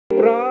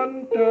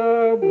প্রাণটা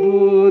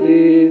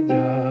ভরে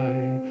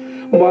যায়।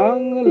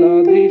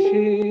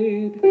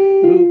 বাংলাদেশের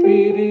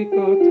রূপের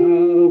কথা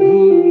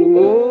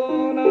ভুলবো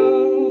না।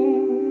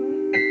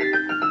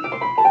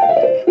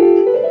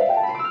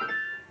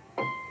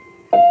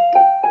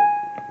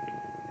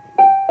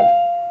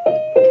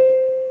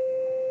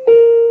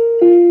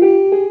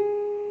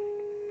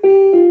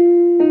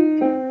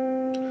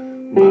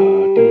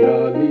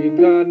 ভাটিয়ালি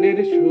গানের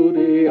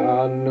সুরে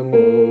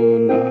আনমো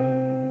না,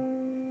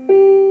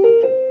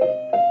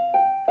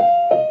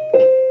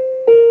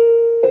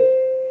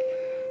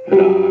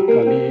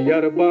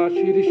 রাখালিয়ার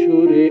বাঁশির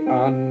সুরে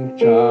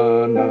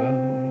আনচানা।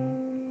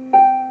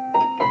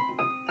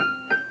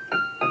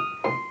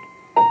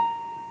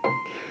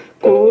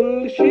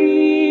 কলসি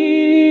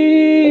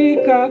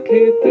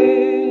কাখেতে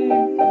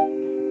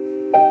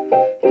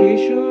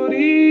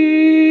কিশোরী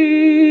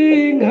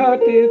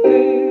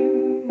ঘাটেতে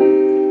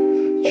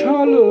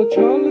ছলো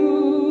ছলো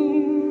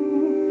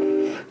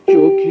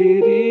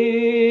চোখেরই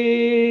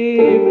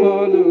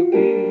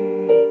পলকে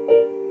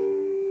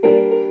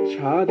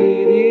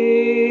শাড়িরই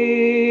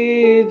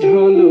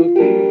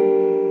ঝলকে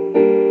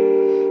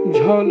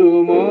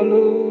ঝলমল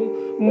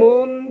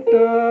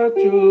মনটা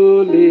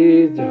চলে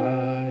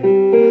যায়।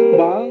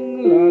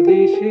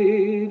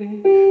 বাংলাদেশের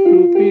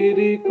রূপের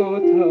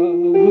কথা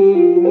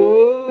ভুলবো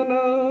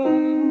না।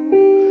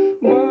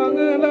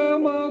 বাংলা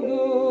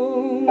মাগো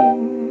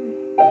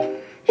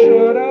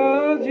সারা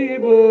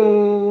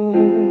জীবন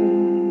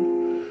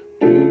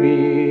তুমি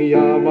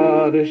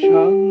আমার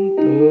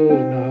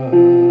সান্ত্বনা।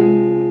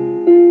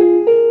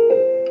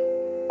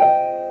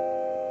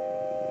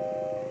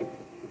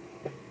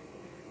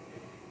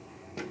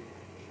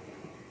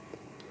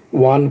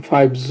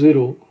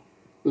 150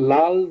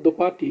 লাল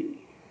দোপাটি।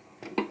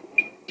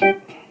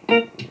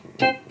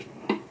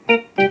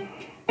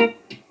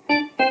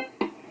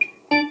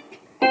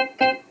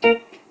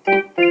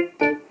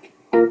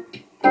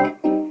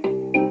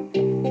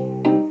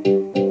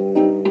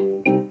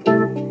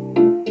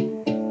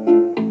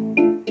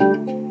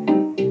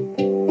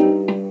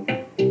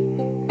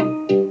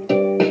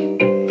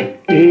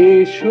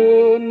 এসো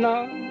না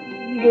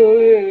গো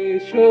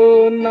এসো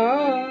না,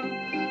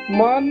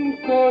 মান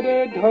করে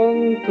ঢং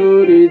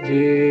করে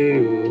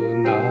যেও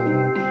না।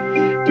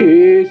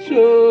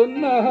 এসো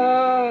না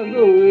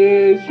গো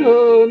এসো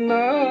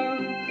না,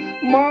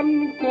 মান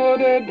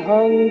করে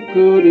ঢং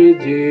করে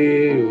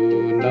যেও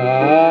না।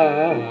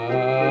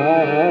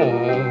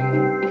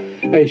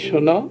 এই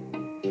শোনো,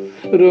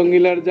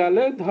 রঙিলার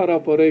জালে ধরা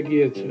পড়ে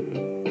গিয়েছে,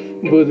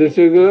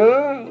 বুঝেছো গো?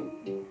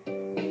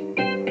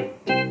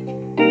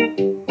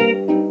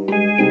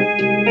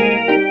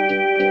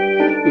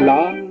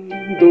 লাল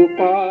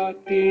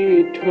দোপাটি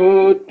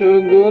ঠোঁট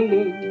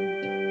গোলো,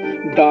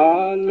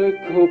 ডাল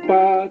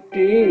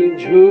খোপাটি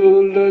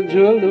ঝুল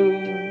ঝুলো।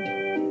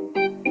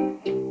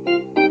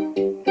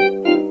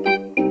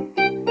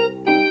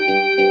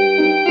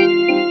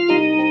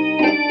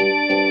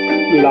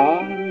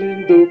 লাল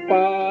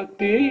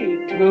দোপাটি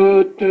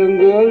ঠোঁট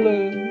গোলো,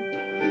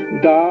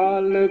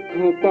 ডাল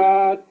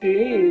খোপাটি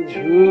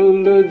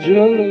ঝুল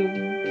ঝুলো।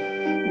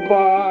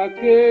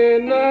 বাকে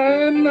না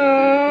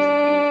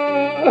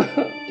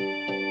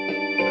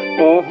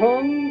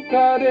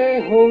অহংকারে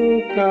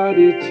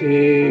হুঙ্কারে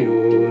ছেও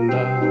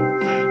না,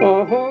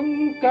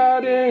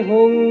 অহংকারে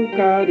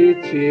হুঙ্কারে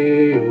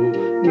ছেও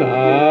না।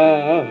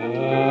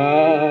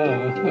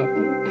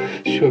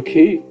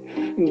 সখী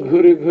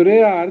ঘুরে ঘুরে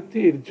আর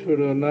তীর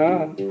ছোড়ো না,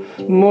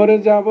 মরে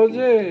যাব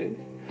যে,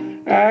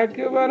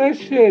 একেবারে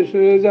শেষ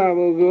হয়ে যাব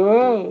গো।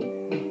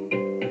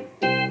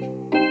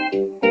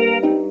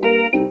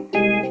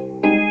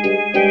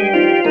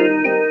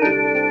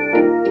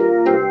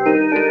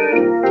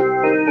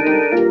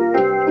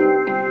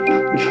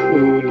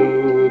 ঝুলো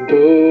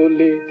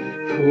দোলে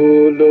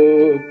ফুলো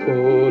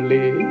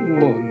কোলে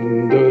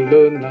মন্দল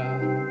না,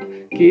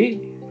 কি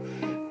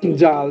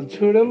জাল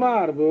ছুড়ে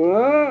মারবো?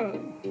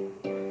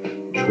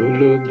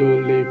 ঝুলো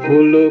দোলে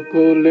ফুলো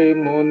কোলে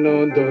মন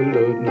দোল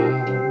না,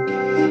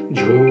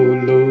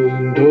 ঝুলো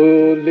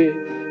দোলে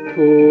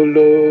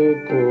ফুলো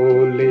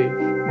কোলে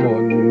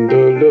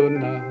মন্দল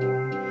না,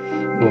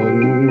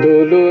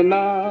 মন্দল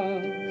না।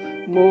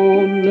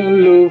 মন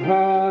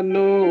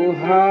লোভানো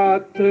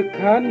হাত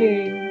খানি,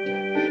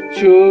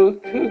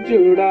 চোখ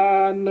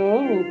জোড়ানো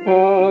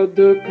পদ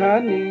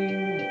খানি।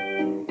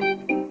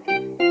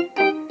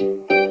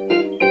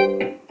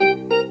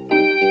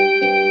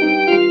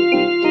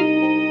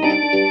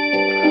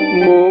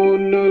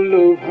 মন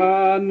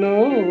লোভানো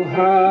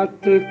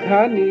হাত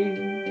খানি,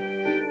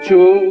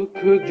 চোখ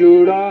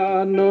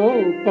জোড়ানো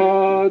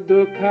পদ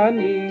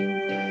খানি।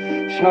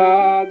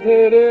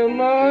 সাধের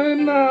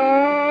ময়না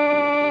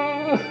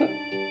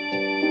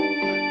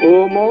ও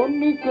মন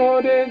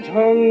করে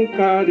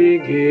ঝংকারে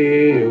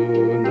গেও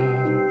না,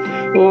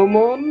 ও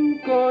মন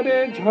করে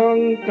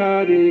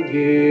ঝংকারে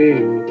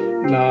গেও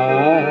না।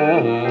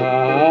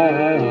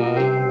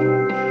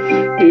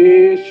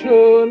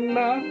 এসো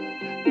না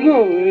গো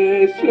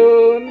এসো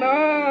না,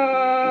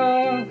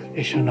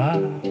 এসো না,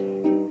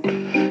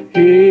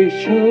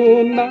 এসো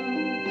না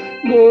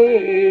গো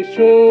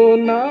এসো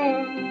না,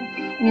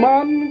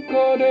 মান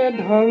করে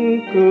ঢং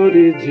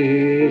করে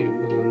যেও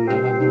না,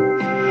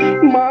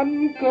 মান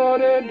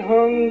করে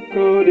ঢং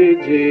করে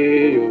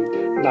যেও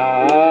না,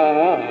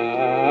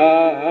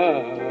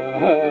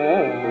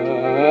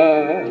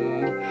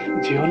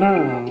 যেও না।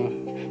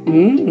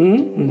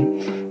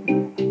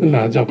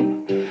 না যাব না,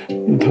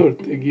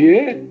 ধরতে গিয়ে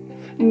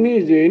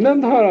নিজেই না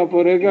ধরা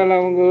পড়ে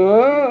গেলাম গো।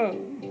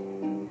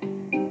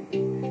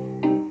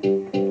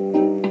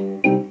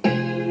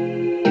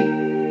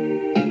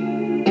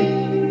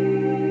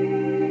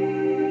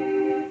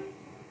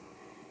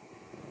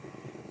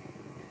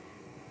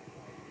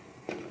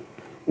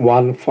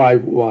 ওয়ান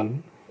 151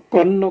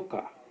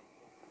 কন্যকা।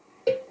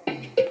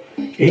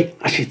 এই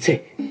আসিছে,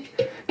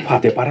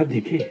 ফাঁদে পাড়া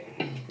দিবে।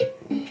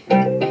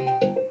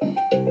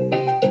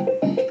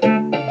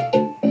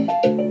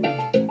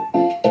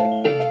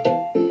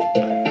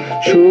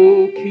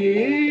 সখী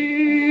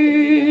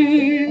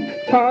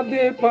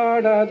ফাঁদে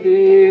পাড়া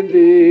দে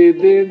দে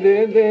দে দে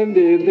দে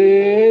দে দে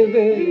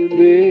দে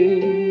দে।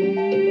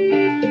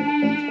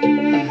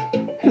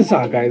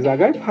 জায়গায়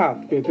জায়গায় ফাঁদ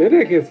পেতে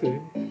রেখেছে,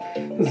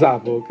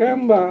 যাবো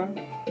কেমবা।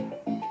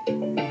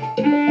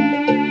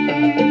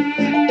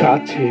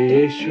 কাছে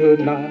এসো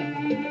না,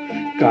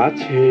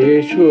 কাছে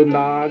এসো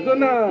না গো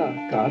না,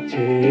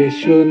 কাছে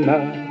এসো না,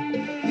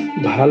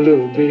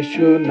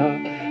 ভালোবেসো না,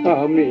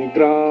 আমি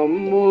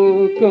গ্রাম্য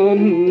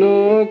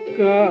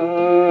কন্যকা।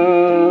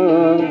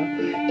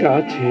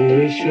 কাছে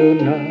এসো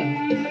না,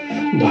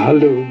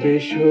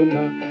 ভালোবেসো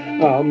না,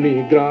 আমি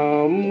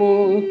গ্রাম্য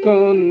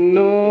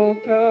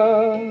কন্যকা।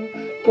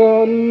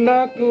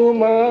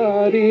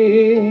 কন্যাকুমারী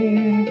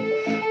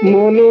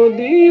মন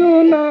দিও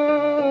না,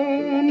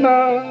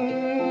 না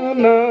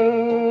না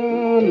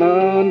না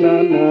না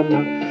না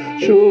না।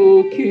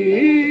 সখী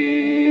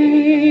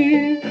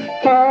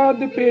ফাঁদ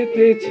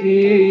পেতেছি,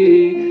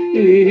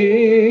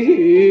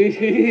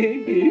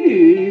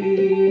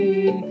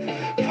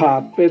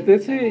 ফাঁদ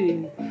পেতেছি,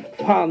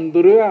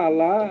 ফান্দুরে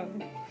আলা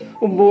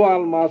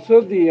বোয়াল মাছও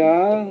দিয়া।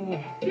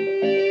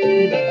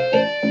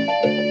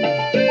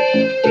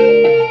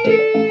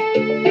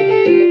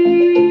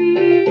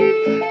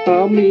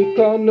 আমি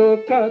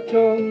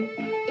কনকাচল,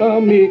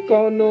 আমি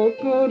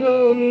কনক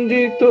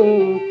রঞ্জিত,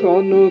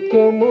 কনক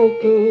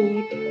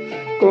মুকুট,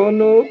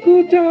 কনক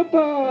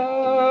চাপা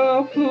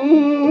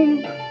ফুল,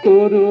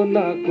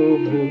 করোনা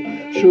কবু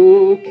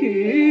সখী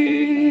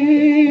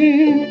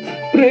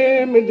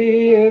প্রেম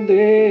দিয়ে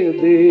দে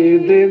দে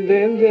দে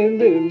দে দে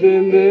দে দে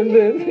দে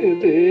দে দে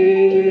দে।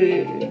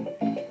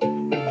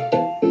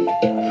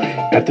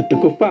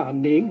 এতটুকু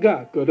পানি গা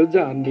কর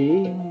জানি,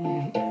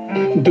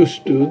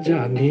 দুষ্টু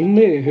জানি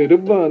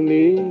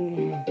মেহরবানি।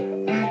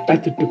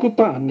 এতটুকু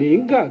পানি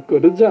গা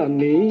কর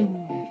জানি,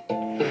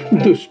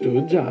 দুষ্টু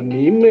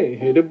জানি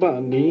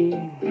মেহরবানি।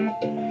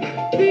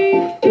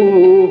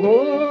 ওহো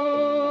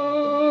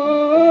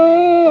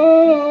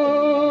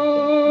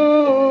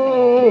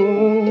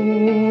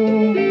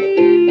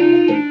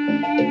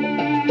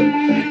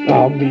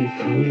আমি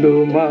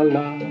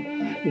ফুলমালা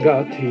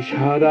গাথি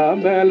সারা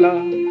বেলা,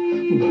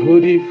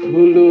 ভরি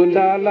ফুল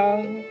ডালা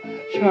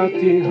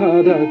সাথী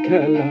হারা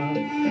খেলা।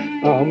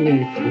 আমি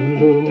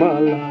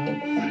ফুলমালা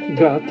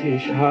গাথি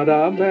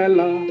সারা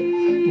বেলা,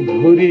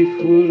 ভরি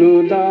ফুল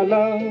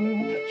ডালা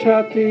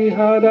সাথী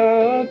হারা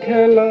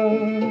খেলা।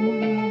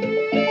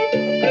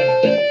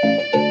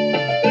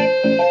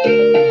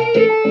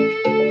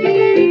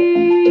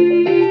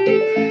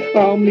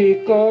 আমি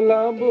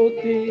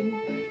কলাবতী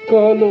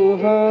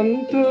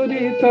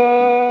কলহান্তরিতা,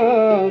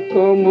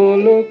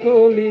 কমল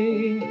কলি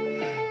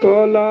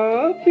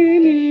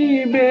কলাপিনী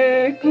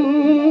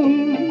বেকুল,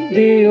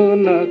 দিও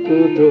না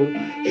কোদ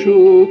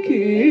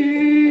সখী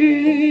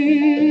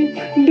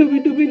ডুবি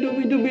ডুবি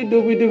ডুবি ডুবি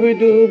ডুবি ডুবি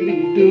ডুবি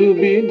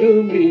ডুবি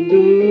ডুবি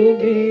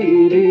ডুবি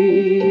রে।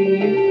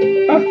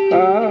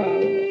 আহা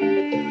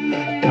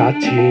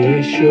কাছে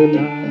এসো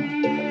না,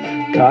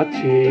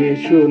 কাছে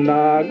এসো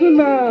না গো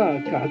না,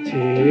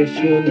 কাছে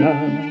এসো না,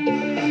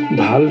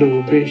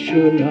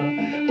 ভালোবেসো না,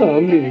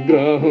 আমি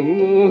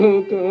গ্রাম্য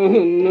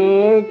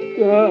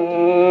কনকা।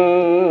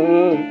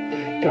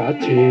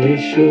 কাছে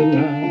এসো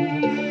না,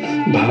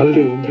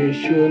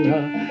 ভালোবেসো না,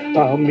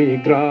 আমি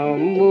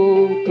গ্রাম্য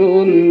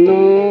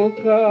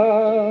কনকা।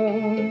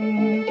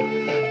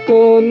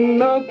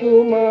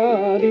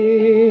 কন্যাকুমারী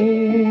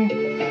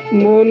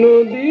মন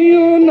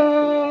দিও না,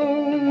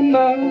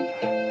 না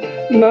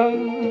না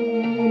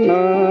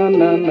না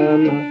না না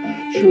না।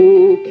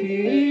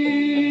 সখী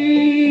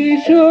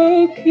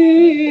সখী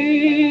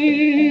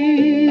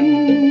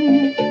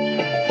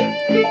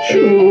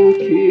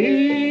সখী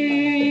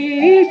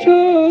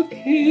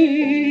সখী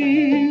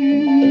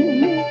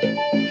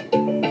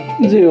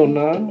যেও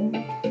না।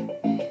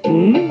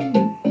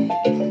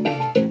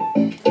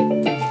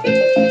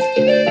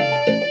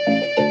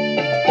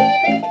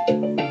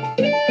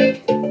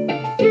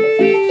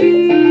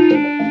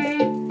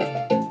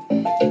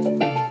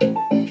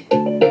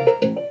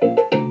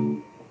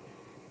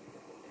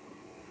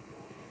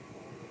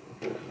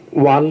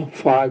 ওয়ান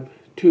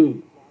 152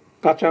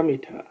 কাঁচা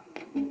মিঠা।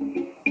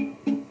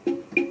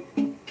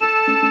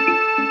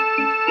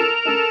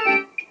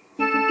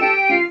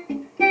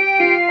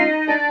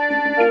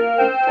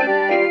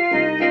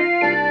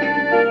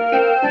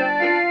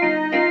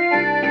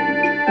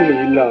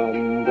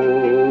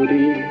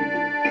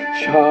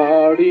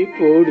 শাড়ি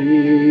পরি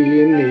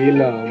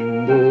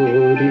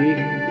নীলাম্বরী,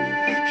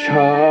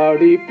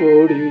 শাড়ি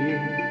পরি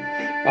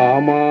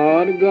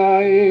আমার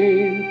গায়ে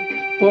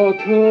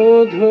পথ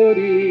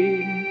ধরি,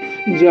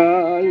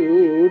 যায়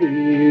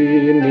উড়ি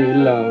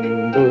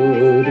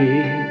নীলাম্বরী,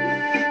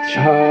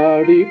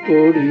 শাড়ি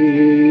পরি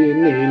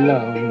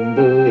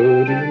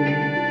নীলাম্বরী।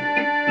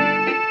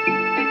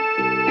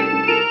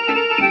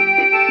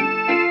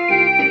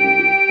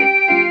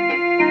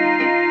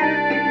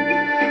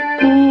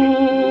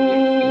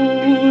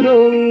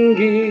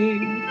 কুরঙ্গি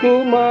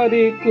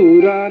কুমারী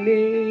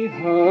কুরানি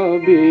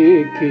হবে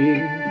কি,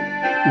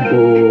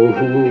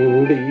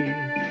 বহুড়ি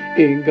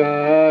এ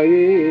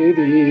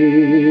গায়েরি,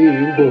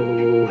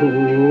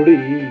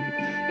 বহুড়ি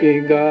এ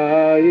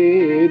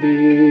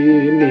গায়েরি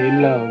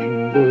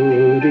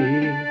নীলাম্বরী,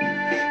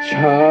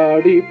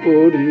 শাড়ি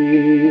পরি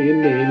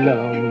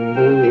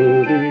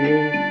নীলাম্বরী।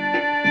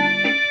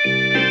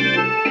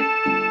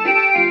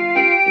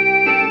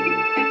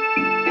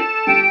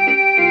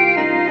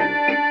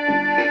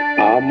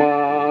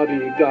 আমার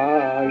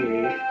গায়ে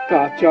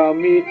কাঁচা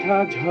মিঠা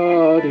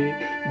ঝরে,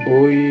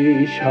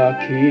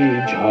 বৈশাখী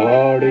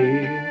ঝড়ে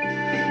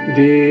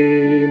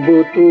দেব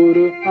তোর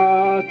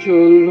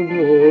আঁচল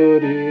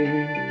ভরে।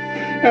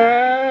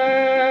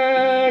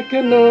 এক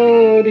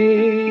নরি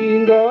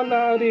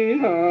গলারি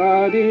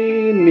হারি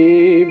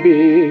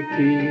নেবে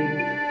কি,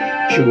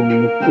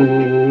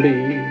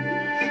 চুমকুড়ি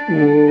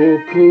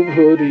মুখ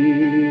ভরি,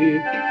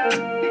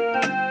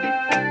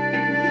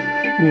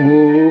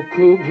 মুখ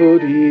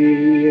ভরি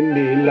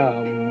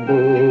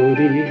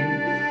নীলাম্বরী,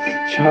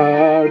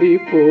 শাড়ি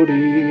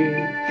পরি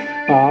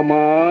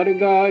আমার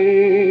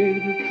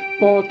গায়ের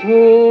পথ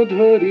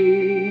ধরি,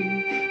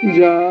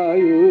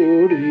 যায়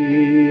উড়ি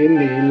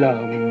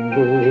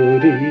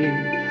নীলাম্বরী,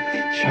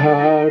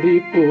 শাড়ি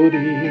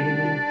পরি।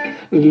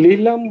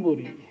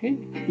 লীলাম্বরী,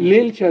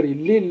 Lille sari,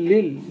 Lille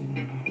Lille,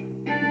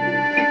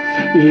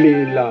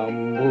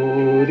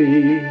 লীলাম্বরী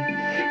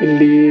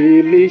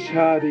লীলি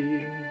sari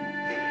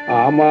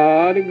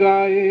আমার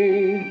গায়ে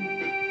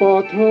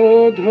পথ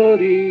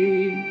ধরি,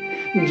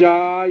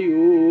 যায়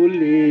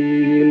উড়ি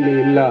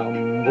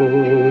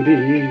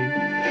লীলাম্বরী,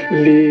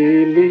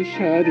 লীলি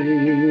শাড়ি।